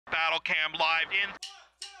Battle Cam live in.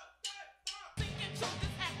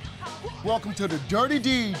 Welcome to the Dirty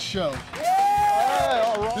Deeds Show. Yeah,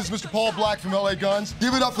 all right. This is Mr. Paul Black from LA Guns.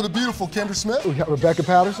 Give it up for the beautiful Kendra Smith. We got Rebecca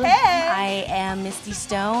Patterson. Hey! I am Misty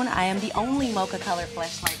Stone. I am the only mocha color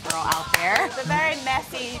fleshlight girl out there. The very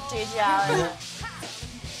messy DJ.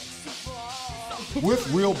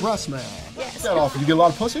 With real breast man. Yes. That offer. You get a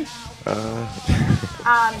lot of pussy?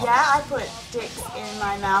 Yeah, I put dicks in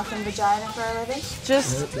my mouth and vagina for a living.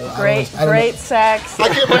 Just great sex. I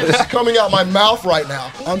can't believe this is coming out my mouth right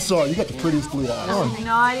now. I'm sorry, you got the prettiest blue eyes.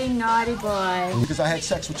 Naughty, naughty boy. Because I had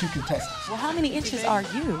sex with 2 contestants. Well, how many inches are you?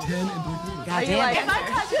 10 and 3 quarters. Goddamn. If I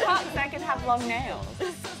touch cocks, I can have long nails.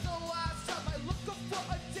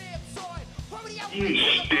 You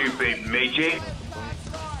stupid midget.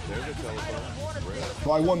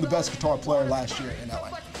 So I won the best guitar player last year in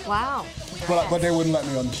LA. Wow. But they wouldn't let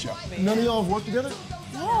me on the show. None of y'all have worked together?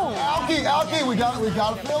 No. Alki, we got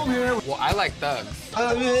a film here. Well, I like thugs.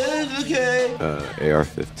 Okay.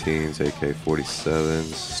 AR-15s,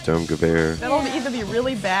 AK-47s, Sturmgewehr. That'll either be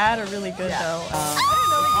really bad or really good, though.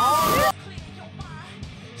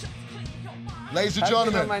 Ladies and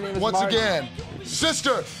gentlemen, once again,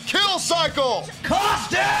 Sister Kill Cycle!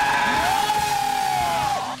 Costa!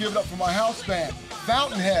 Give it up for my house band,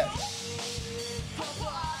 Fountainhead.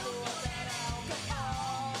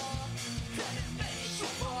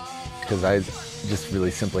 Because I just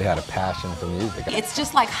really simply had a passion for music. It's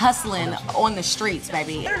just like hustling on the streets,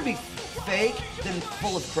 baby. Better to be fake than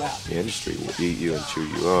full of crap. The industry will eat you and chew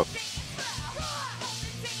you up.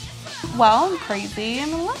 Well, I'm crazy.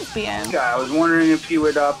 I'm a lesbian. I was wondering if you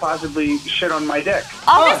would possibly shit on my dick.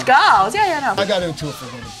 Oh, this goes. Yeah, no. I got into it for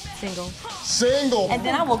women. Single. Single. And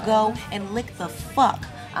then I will go and lick the fuck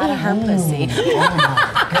out of her pussy.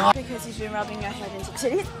 Because you've been rubbing your head into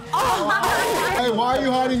titties. Hey, why are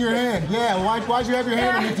you hiding your hand? Yeah, why'd you have your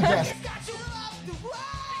hand underneath the desk?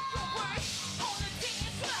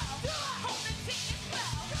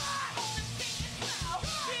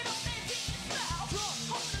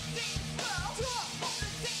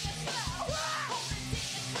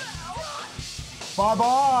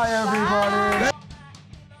 Bye-bye, everybody.